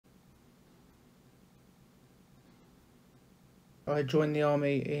I joined the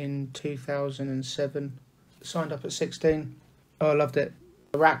army in 2007, signed up at 16. Oh, I loved it.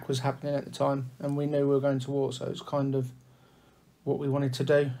 Iraq was happening at the time and we knew we were going to war, so it was kind of what we wanted to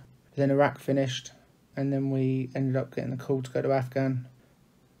do. Then Iraq finished and then we ended up getting the call to go to Afghan.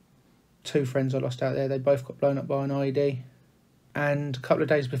 2 friends I lost out there, they both got blown up by an IED. And a couple of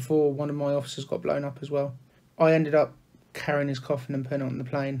days before, one of my officers got blown up as well. I ended up carrying his coffin and putting it on the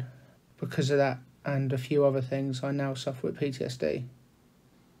plane. Because of that and a few other things, I now suffer with PTSD.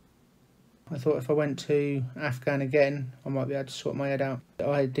 I thought if I went to Afghan again, I might be able to sort my head out.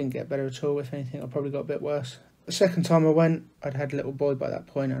 I didn't get better at all. If anything, I probably got a bit worse. The second time I went, I'd had a little boy by that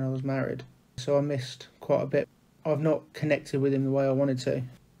point and I was married. So I missed quite a bit. I've not connected with him the way I wanted to.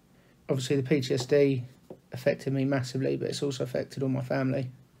 Obviously the PTSD affected me massively, but it's also affected all my family.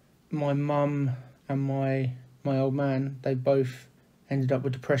 My mum and my old man, they both ended up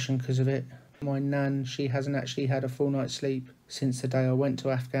with depression because of it. My nan, she hasn't actually had a full night's sleep since the day I went to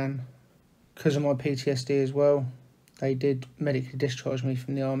Afghan. Because of my PTSD as well, they did medically discharge me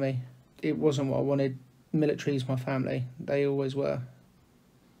from the army. It wasn't what I wanted. Military is my family. They always were.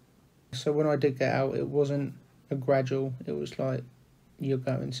 So when I did get out, it wasn't a gradual. It was like, you're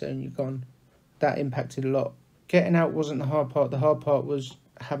going soon, you're gone. That impacted a lot. Getting out wasn't the hard part. The hard part was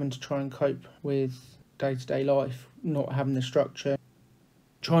having to try and cope with day-to-day life, not having the structure.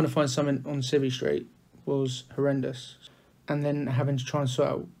 Trying to find something on Civvy Street was horrendous. And then having to try and sort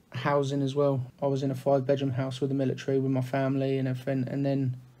out housing as well. I was in a 5-bedroom house with the military, with my family and everything. And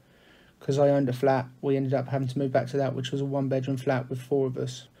then, because I owned a flat, we ended up having to move back to that, which was a 1-bedroom flat with 4 of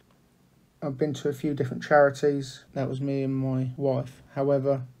us. I've been to a few different charities. That was me and my wife.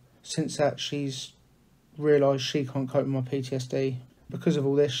 However, since that, she's realised she can't cope with my PTSD. Because of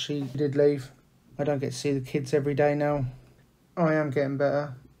all this, she did leave. I don't get to see the kids every day now. I am getting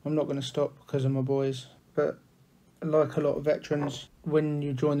better. I'm not going to stop because of my boys. But like a lot of veterans, when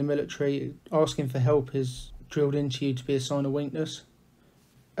you join the military, asking for help is drilled into you to be a sign of weakness.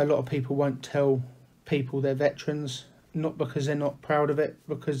 A lot of people won't tell people they're veterans, not because they're not proud of it,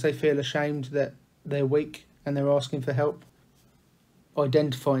 because they feel ashamed that they're weak and they're asking for help.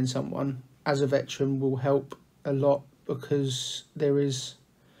 Identifying someone as a veteran will help a lot because there is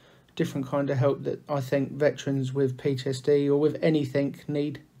different kind of help that I think veterans with PTSD or with anything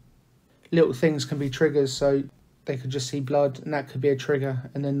need. Little things can be triggers, so they could just see blood and that could be a trigger,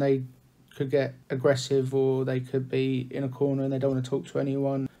 and then they could get aggressive, or they could be in a corner and they don't want to talk to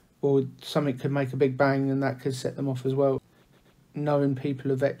anyone, or something could make a big bang and that could set them off as well. Knowing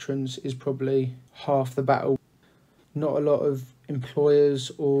people are veterans is probably half the battle. Not a lot of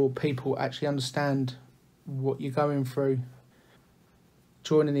employers or people actually understand what you're going through.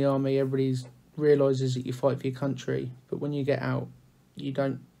 Joining the army, everybody realises that you fight for your country, but when you get out, you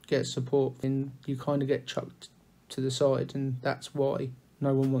don't get support and you kind of get chucked to the side, and that's why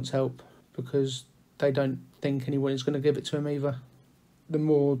no one wants help, because they don't think anyone is going to give it to them either. The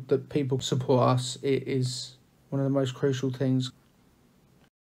more that people support us, it is one of the most crucial things.